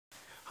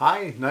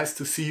Hi, nice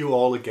to see you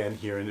all again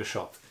here in the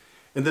shop.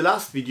 In the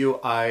last video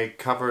I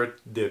covered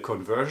the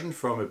conversion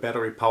from a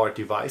battery powered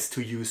device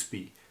to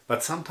USB,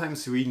 but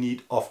sometimes we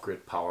need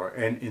off-grid power,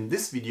 and in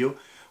this video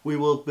we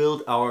will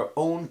build our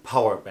own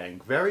power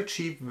bank. Very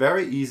cheap,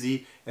 very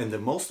easy, and the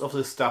most of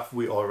the stuff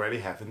we already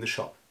have in the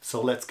shop.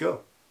 So let's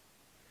go!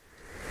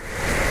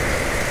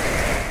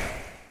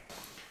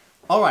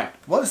 Alright,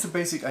 what is the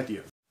basic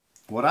idea?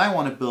 What I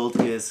want to build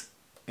is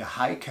a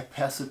high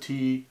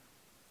capacity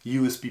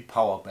USB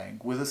power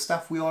bank with the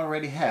stuff we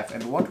already have,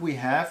 and what we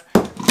have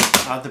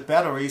are the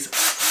batteries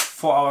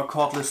for our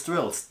cordless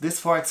drills. This,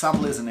 for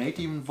example, is an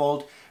 18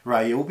 volt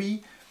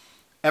Ryobi.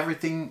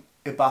 Everything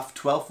above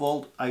 12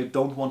 volt I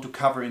don't want to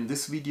cover in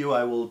this video.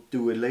 I will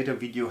do a later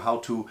video how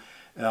to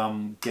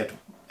get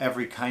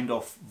every kind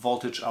of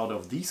voltage out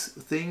of this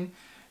thing.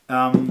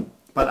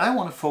 But I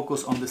want to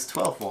focus on this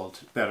 12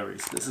 volt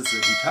batteries. This is a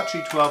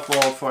Hitachi 12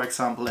 volt, for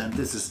example, and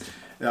this is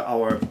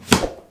our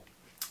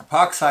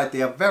Parkside.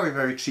 They are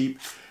very cheap,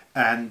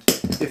 and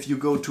if you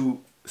go to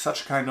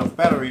such kind of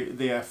battery,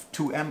 they have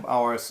 2 amp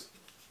hours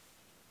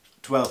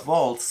 12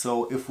 volts,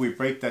 so if we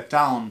break that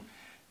down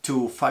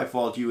to 5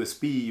 volt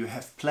USB, you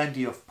have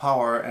plenty of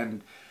power,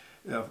 and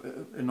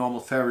a normal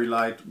fairy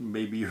light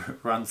maybe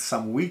runs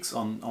some weeks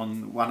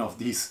on one of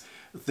these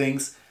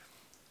things,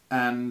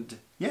 and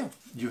yeah,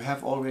 you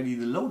have already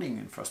the loading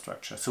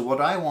infrastructure. So what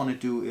I want to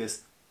do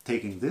is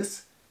taking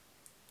this,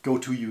 go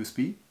to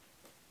USB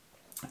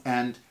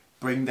and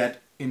bring that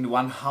in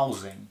one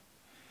housing.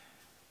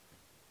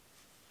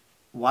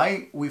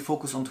 Why we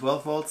focus on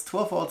 12 volts?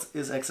 12 volts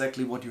is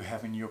exactly what you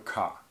have in your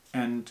car,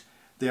 and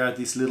there are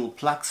these little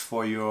plugs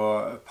for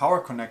your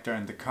power connector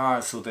in the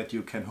car so that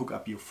you can hook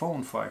up your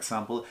phone, for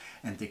example,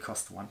 and they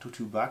cost $1 to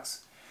 $2.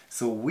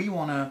 So we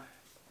want to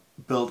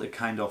build a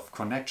kind of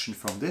connection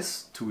from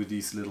this to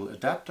this little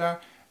adapter,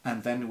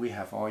 and then we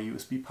have our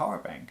USB power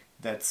bank.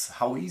 That's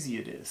how easy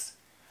it is.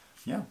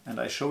 Yeah, and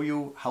I show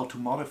you how to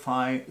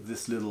modify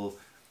this little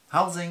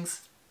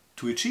housings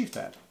to achieve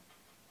that.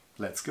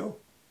 Let's go.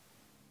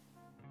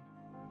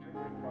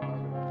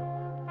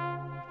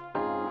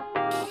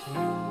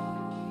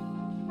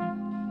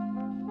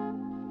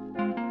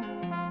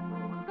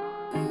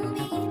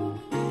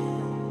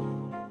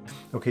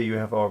 Okay,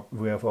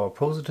 we have our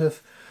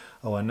positive,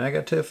 our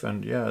negative,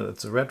 and yeah,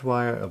 that's a red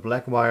wire, a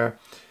black wire,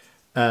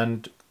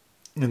 and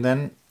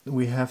then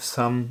we have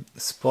some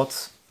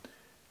spots.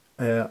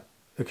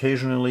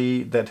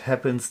 Occasionally that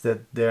happens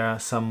that there are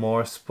some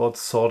more spots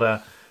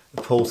solder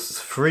posts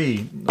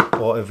free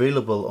or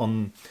available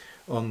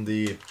on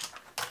the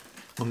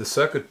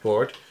circuit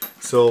board,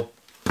 so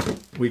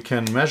we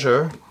can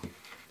measure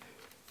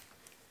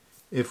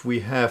if we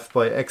have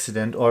by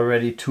accident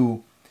already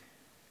two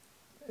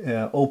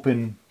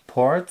open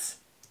ports,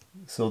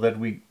 so that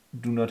we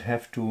do not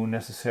have to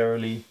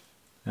necessarily,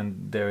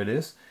 and there it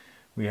is,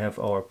 we have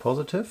our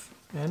positive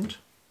end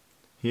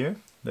here,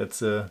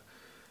 that's a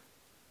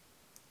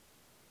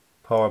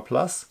power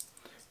plus,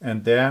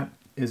 and there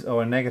is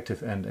our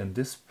negative end, and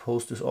this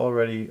post is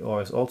already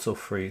or is also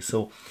free,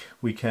 so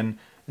we can,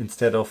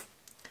 instead of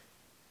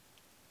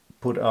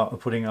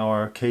putting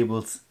our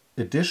cables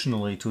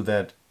additionally to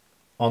that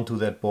onto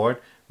that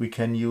board, we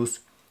can use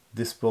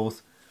this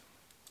both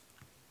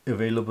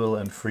available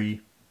and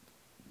free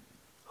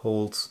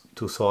holes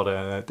to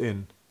solder that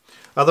in.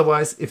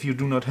 Otherwise, if you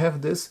do not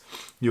have this,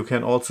 you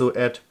can also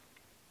add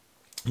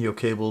your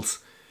cables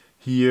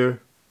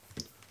here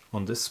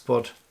on this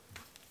spot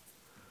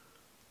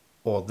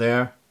or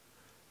there.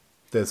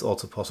 That's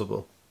also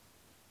possible,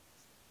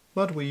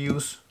 but we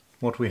use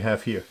what we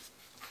have here.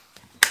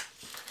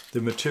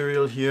 The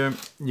material here,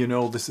 you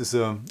know, this is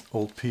an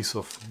old piece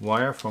of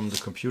wire from the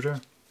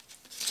computer.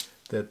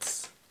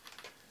 That's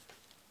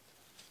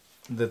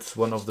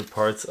one of the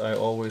parts I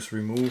always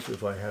remove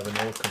if I have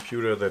an old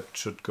computer that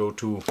should go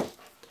to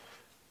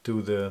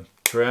the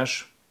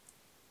trash.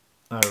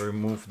 I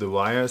remove the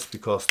wires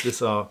because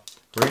these are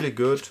really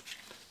good,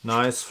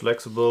 nice,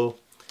 flexible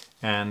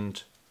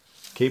and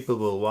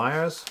capable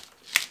wires.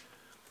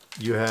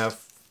 You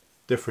have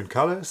different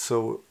colors,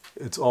 so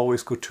it's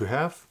always good to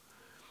have,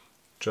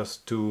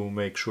 just to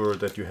make sure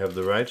that you have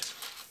the right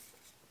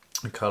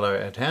color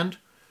at hand,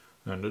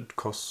 and it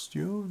costs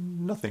you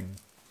nothing.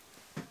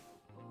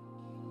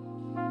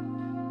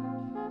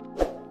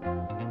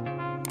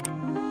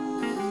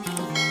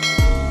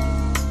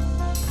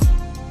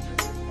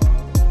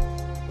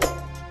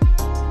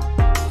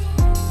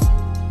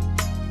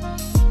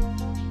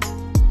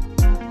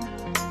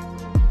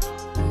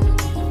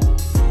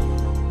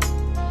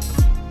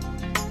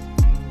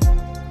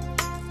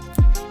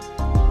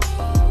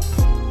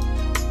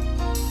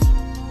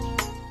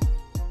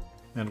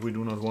 And we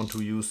do not want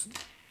to use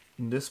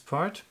this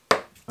part.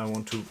 I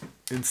want to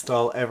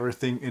install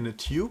everything in a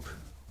tube.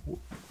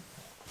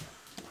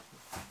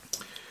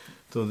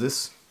 So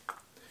this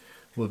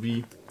will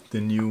be the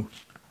new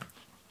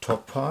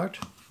top part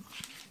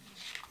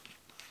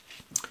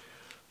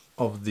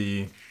of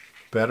the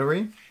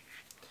battery,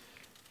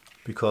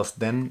 because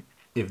then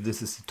if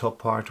this is the top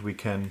part, we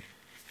can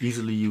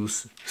easily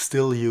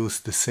still use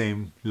the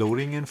same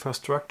loading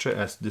infrastructure,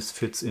 as this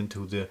fits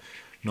into the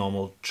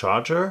normal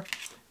charger.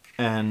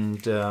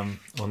 And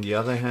on the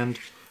other hand,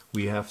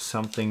 we have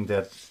something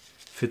that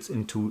fits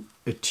into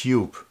a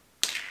tube,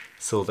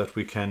 so that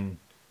we can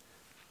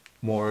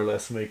more or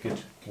less make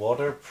it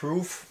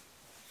waterproof,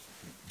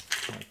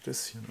 like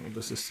this. You know,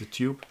 this is the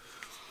tube,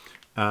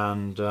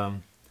 and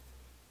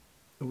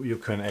you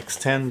can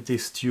extend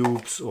these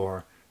tubes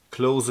or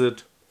close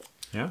it.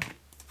 Yeah,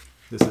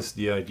 this is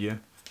the idea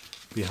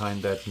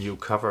behind that new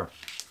cover.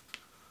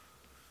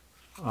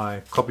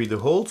 I copy the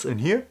holes in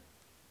here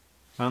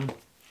and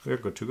we're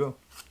good to go.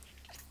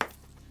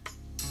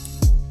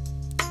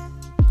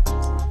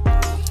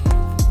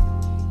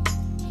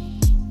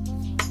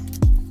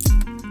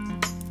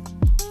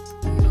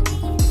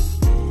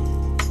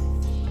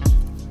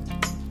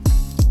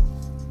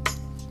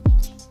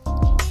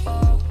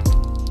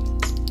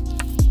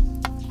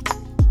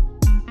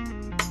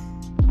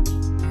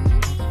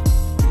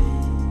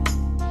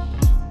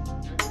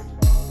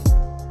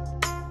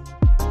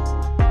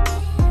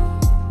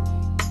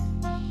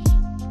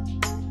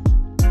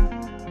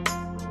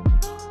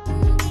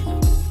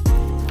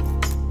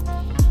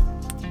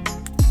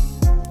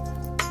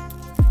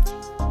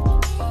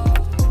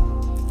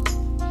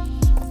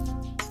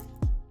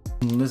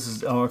 This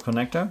is our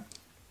connector.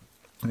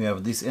 We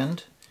have this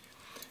end,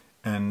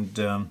 and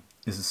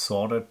this is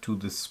soldered to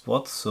this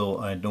spot, so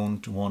I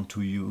don't want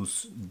to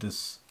use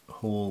this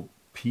whole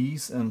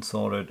piece and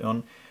solder it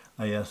on.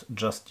 I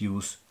just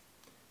use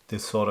the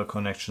solder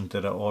connections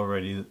that are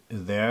already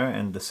there,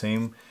 and the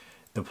same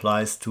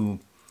applies to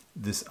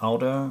this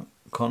outer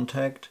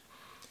contact.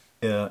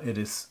 It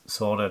is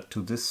soldered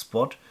to this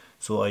spot,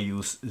 so I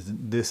use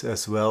this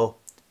as well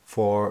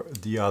for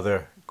the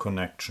other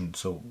connection.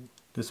 So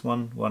this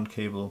one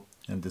cable,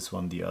 and this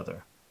one the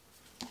other.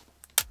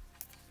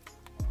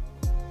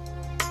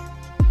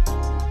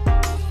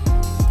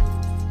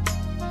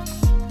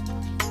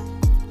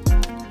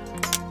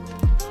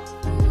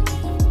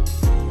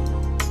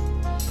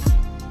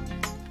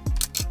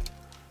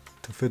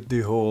 To fit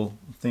the whole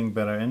thing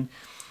better in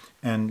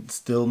and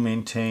still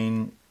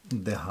maintain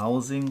the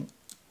housing,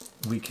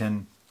 we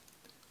can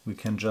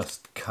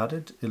just cut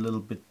it a little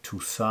bit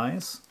to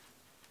size.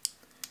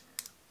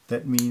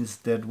 That means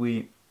that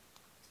we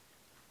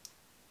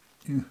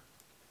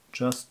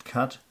just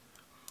cut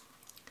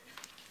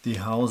the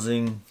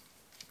housing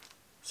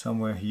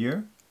somewhere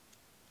here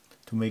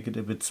to make it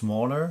a bit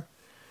smaller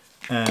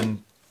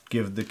and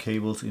give the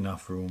cables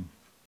enough room.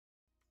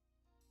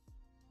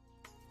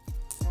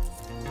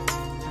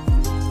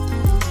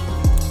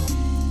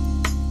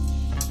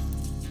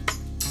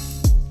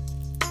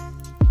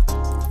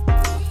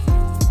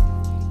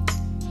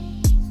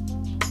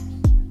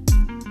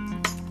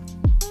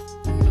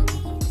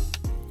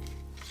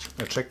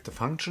 I checked the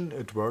function,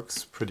 it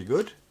works pretty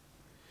good,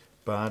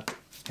 but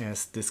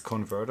as this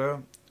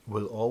converter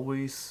will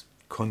always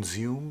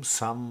consume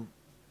some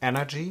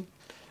energy,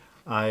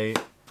 I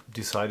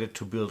decided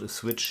to build a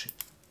switch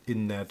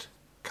in that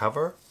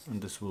cover,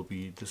 and this will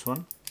be this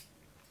one.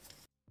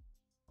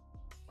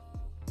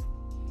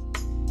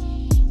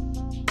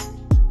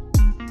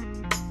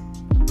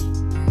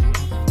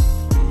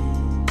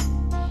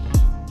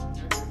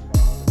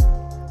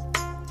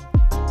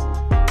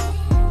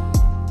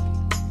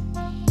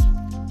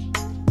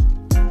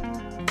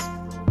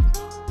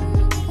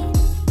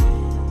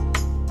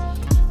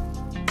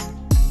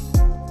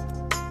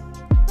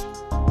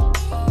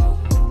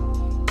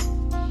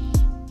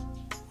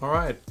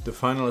 Alright, the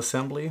final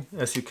assembly.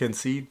 As you can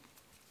see,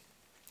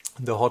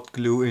 the hot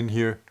glue in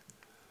here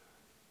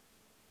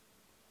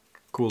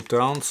cooled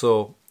down,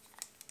 so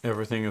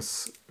everything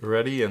is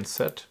ready and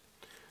set.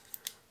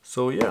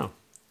 So yeah,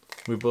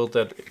 we built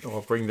that,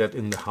 or bring that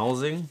in the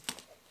housing.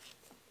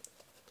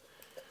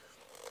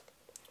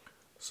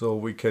 So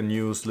we can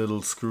use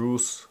little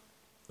screws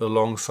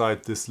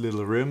alongside this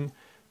little rim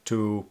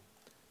to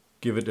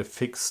give it a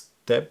fixed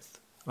depth.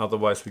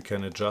 Otherwise we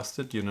can adjust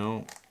it, you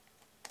know.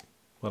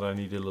 But I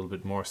need a little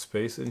bit more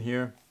space in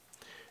here.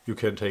 You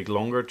can take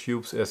longer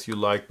tubes as you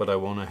like, but I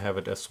want to have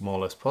it as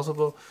small as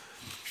possible.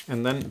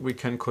 And then we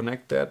can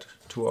connect that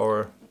to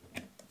our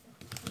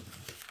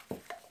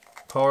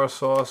power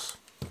source,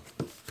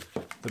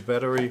 the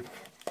battery,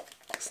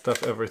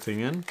 stuff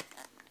everything in,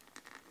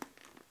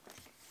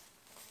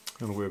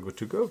 and we're good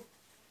to go.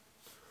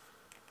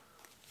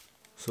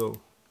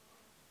 So,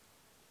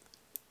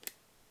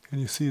 can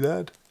you see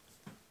that?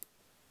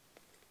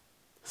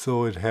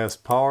 So it has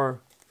power.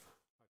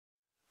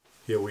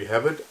 Here we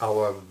have it,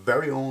 our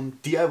very own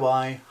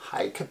DIY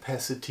high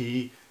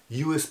capacity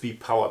USB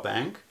power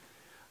bank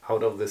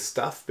out of the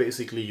stuff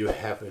basically you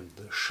have in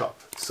the shop.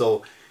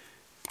 So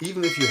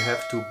even if you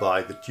have to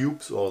buy the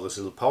tubes or this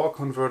little power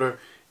converter,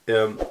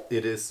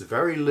 it is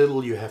very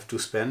little you have to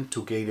spend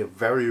to gain a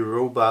very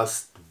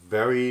robust,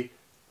 very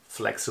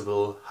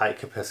flexible high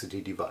capacity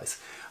device.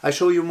 I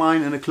show you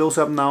mine in a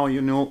close-up now.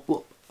 You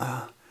know,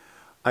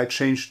 I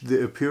changed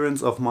the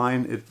appearance of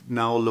mine. It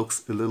now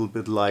looks a little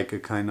bit like a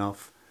kind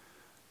of,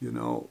 you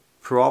know,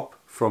 prop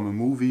from a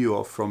movie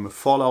or from a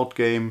Fallout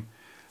game.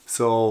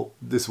 So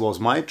this was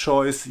my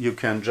choice. You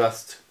can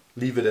just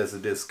leave it as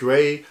it is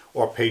gray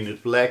or paint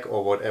it black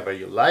or whatever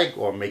you like,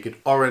 or make it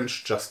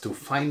orange just to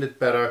find it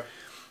better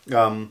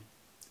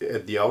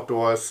at the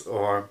outdoors,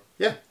 or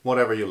yeah,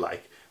 whatever you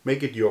like.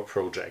 Make it your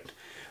project.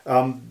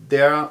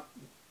 There are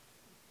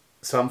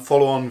some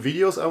follow-on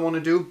videos I want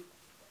to do.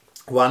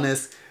 One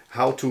is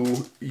how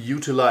to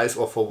utilize,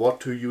 or for what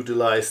to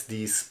utilize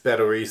these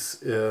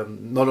batteries,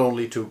 not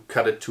only to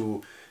cut it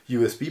to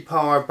USB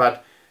power,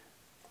 but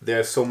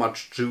there's so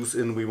much juice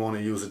in, we want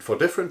to use it for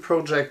different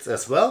projects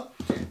as well.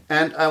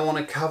 And I want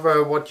to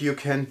cover what you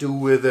can do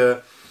with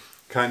a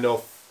kind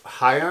of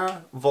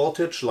higher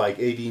voltage, like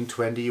 18,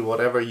 20,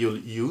 whatever you'll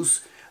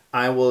use.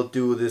 I will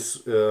do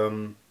this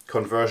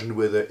conversion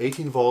with an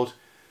 18 volt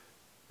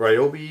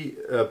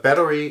Ryobi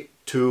battery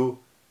to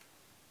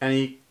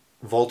any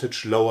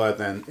voltage lower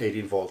than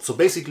 18 volts. So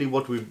basically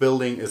what we're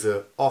building is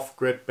a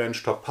off-grid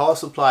benchtop power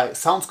supply.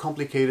 Sounds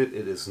complicated,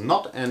 it is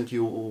not, and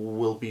you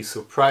will be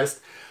surprised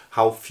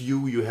how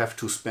few you have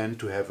to spend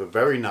to have a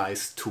very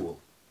nice tool.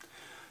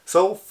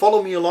 So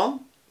follow me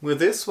along with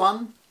this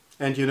one,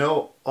 and you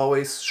know,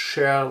 always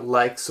share,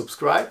 like,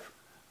 subscribe.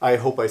 I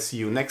hope I see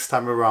you next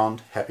time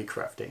around. Happy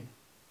crafting!